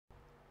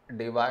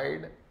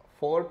divide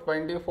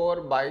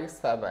 424 by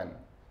 7.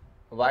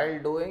 While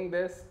doing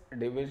this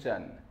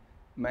division,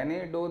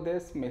 many do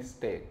this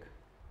mistake.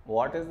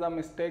 What is the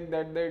mistake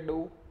that they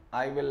do?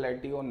 I will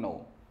let you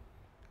know.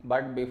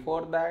 But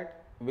before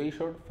that, we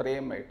should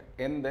frame it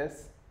in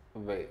this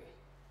way.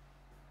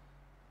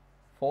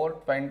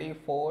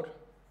 424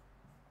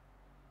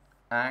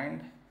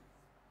 and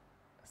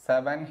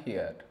 7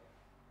 here.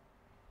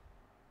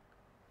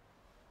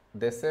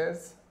 This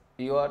is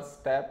your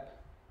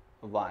step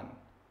 1.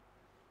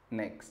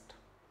 Next,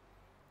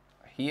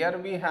 here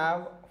we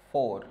have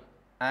 4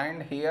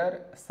 and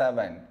here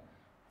 7.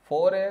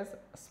 4 is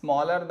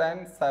smaller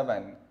than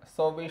 7,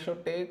 so we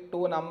should take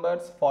two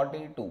numbers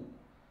 42.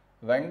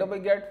 When do we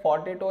get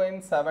 42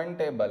 in 7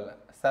 table?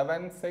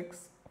 7,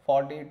 6,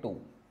 42.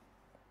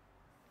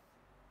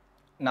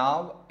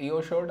 Now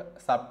you should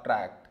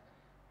subtract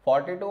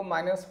 42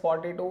 minus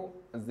 42,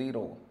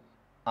 0.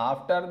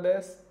 After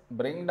this,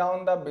 bring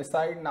down the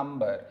beside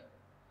number.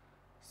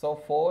 So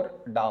 4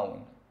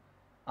 down.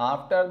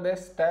 After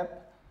this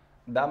step,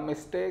 the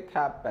mistake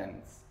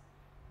happens,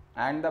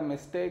 and the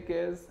mistake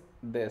is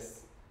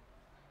this.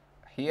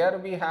 Here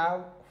we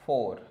have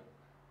 4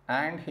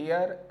 and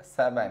here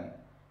 7.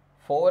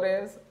 4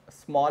 is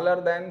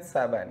smaller than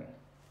 7.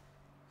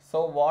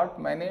 So what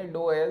many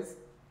do is,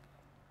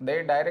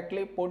 they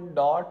directly put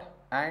dot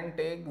and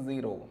take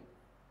 0,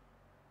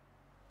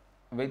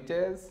 which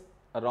is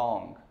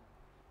wrong.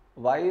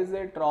 Why is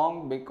it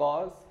wrong?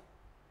 Because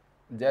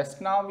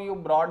just now you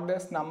brought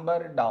this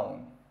number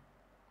down,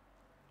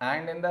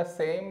 and in the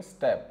same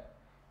step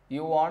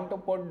you want to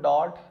put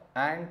dot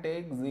and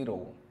take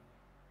 0,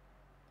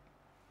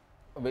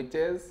 which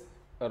is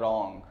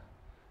wrong.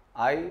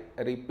 I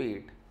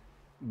repeat,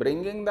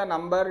 bringing the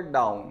number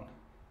down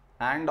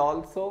and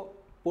also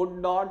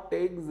put dot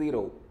take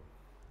 0,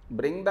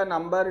 bring the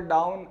number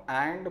down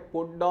and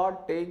put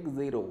dot take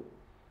 0,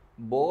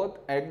 both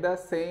at the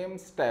same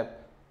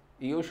step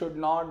you should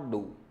not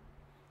do.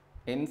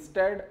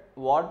 Instead,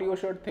 what you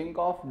should think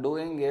of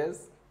doing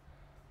is,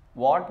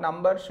 what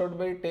number should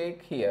we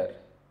take here?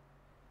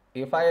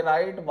 If I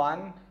write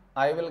 1,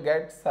 I will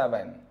get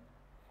 7,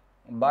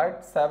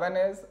 but 7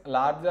 is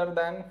larger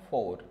than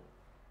 4.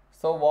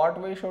 So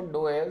what we should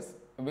do is,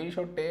 we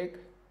should take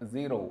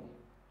 0.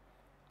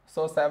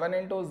 So 7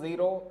 into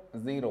 0,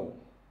 0.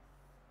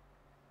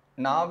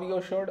 Now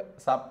you should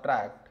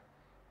subtract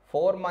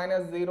 4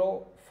 minus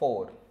 0,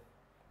 4.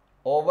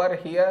 Over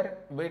here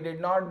we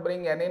did not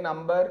bring any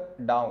number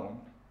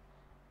down,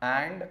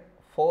 and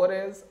 4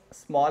 is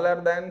smaller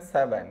than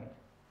 7.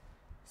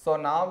 So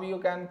now you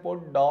can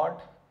put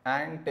dot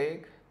and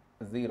take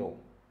 0.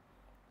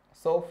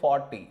 So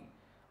 40.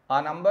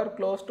 A number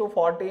close to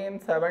 40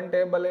 in 7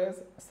 table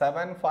is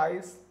 7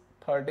 5s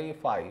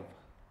 35.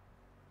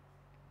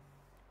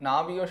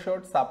 Now you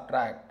should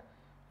subtract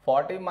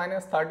 40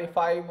 minus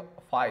 35,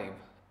 5,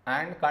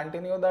 and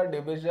continue the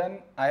division.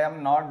 I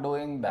am not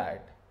doing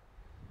that.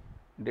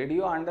 Did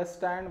you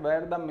understand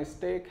where the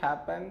mistake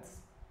happens?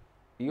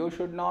 You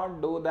should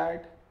not do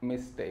that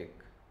mistake.